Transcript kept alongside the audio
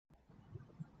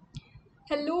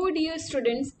Hello dear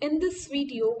students, in this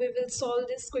video we will solve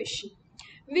this question.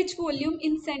 Which volume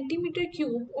in centimeter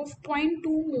cube of 0.2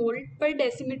 mole per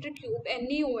decimeter cube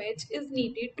NaOH is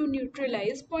needed to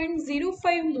neutralize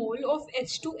 0.05 mole of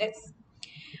H2S?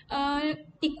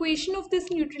 Equation of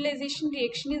this neutralization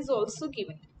reaction is also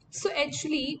given. So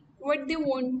actually what they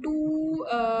want to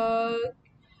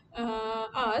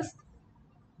ask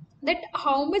that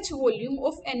how much volume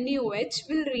of NaOH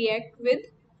will react with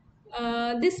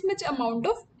this much amount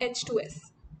of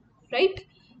H2S, right?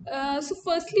 So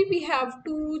firstly we have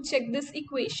to check this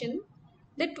equation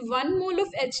that 1 mole of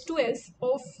H2S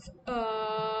of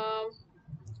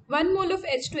 1 mole of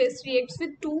H2S reacts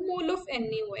with 2 mole of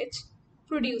NaOH,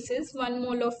 produces 1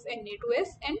 mole of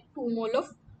Na2S and 2 mole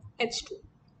of H2.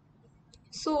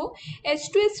 So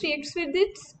H2S reacts with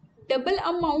its double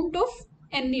amount of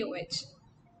NaOH,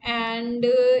 and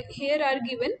here are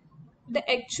given the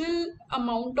actual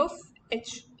amount of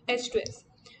H2S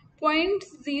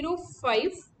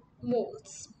 0.05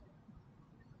 moles,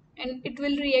 and it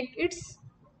will react its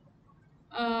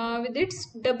with its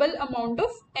double amount of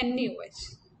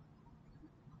NaOH.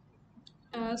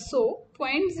 So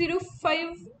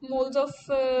 0.05 moles of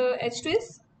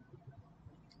H2S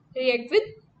react with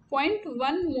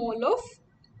 0.1 mole of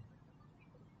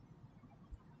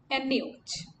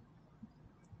NaOH,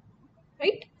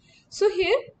 right? So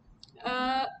here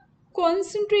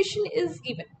concentration is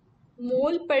given,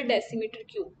 mole per decimeter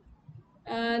cube.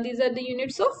 These are the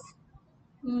units of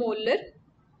molar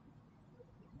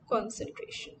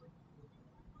concentration.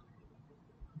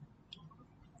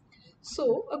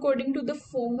 So according to the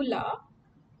formula,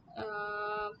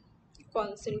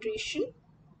 concentration,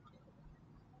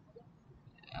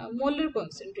 molar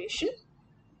concentration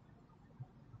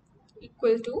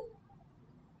equal to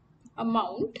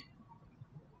amount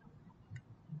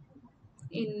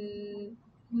in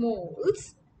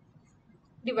moles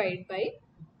divided by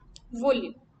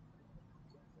volume,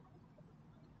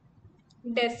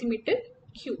 decimeter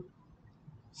cube.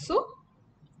 So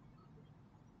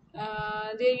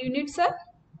their units are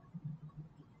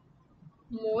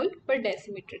mole per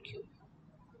decimeter cube,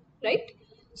 right?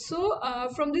 So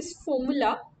from this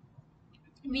formula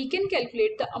we can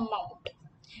calculate the amount,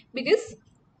 because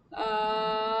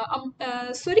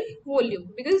volume,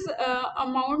 because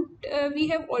amount we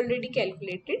have already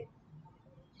calculated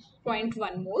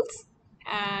 0.1 moles,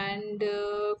 and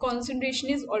concentration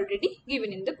is already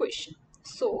given in the question.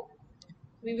 So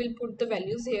we will put the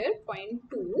values here.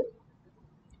 0.2,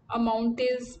 amount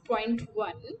is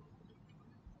 0.1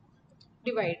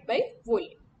 divided by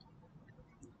volume.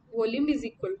 Volume is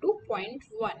equal to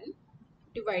 0.1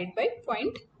 divided by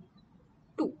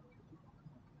 0.2.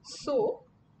 So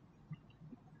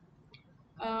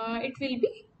it will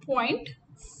be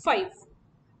 0.5.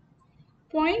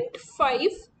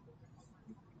 0.5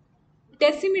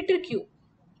 decimeter cube.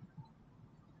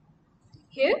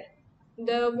 Here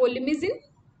the volume is in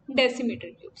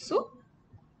decimeter cube, so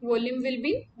volume will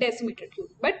be decimeter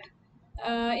cube. But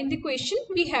in the question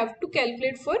we have to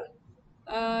calculate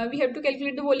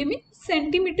the volume in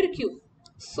centimeter cube.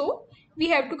 So we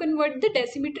have to convert the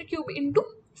decimeter cube into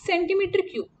centimeter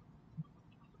cube.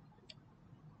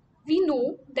 We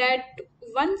know that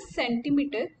 1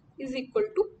 centimeter is equal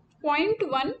to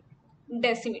 0.1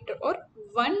 decimeter, or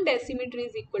 1 decimeter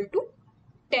is equal to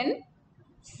 10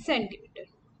 centimeter,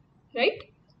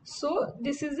 right? So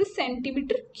this is the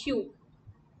centimeter cube,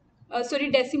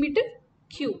 decimeter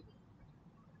cube.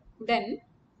 Then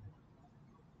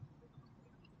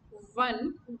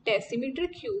 1 decimeter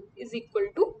cube is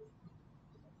equal to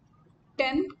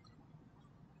 10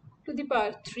 to the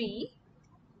power 3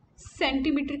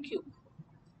 centimeter cube.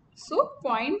 So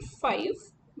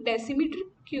 0.5 decimeter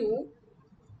cube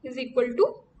is equal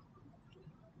to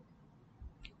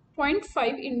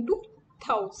 0.5 into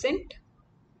 1000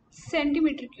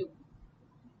 centimeter cube.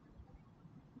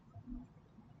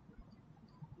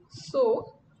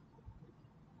 So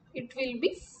it will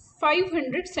be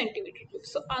 500 centimeter cube.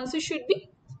 So answer should be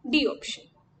D option.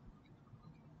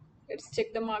 Let's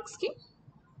check the mark scheme.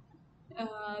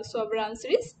 So our answer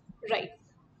is right.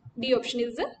 D option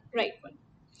is the right one.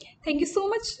 Thank you so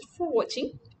much for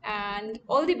watching, and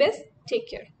all the best. Take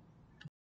care.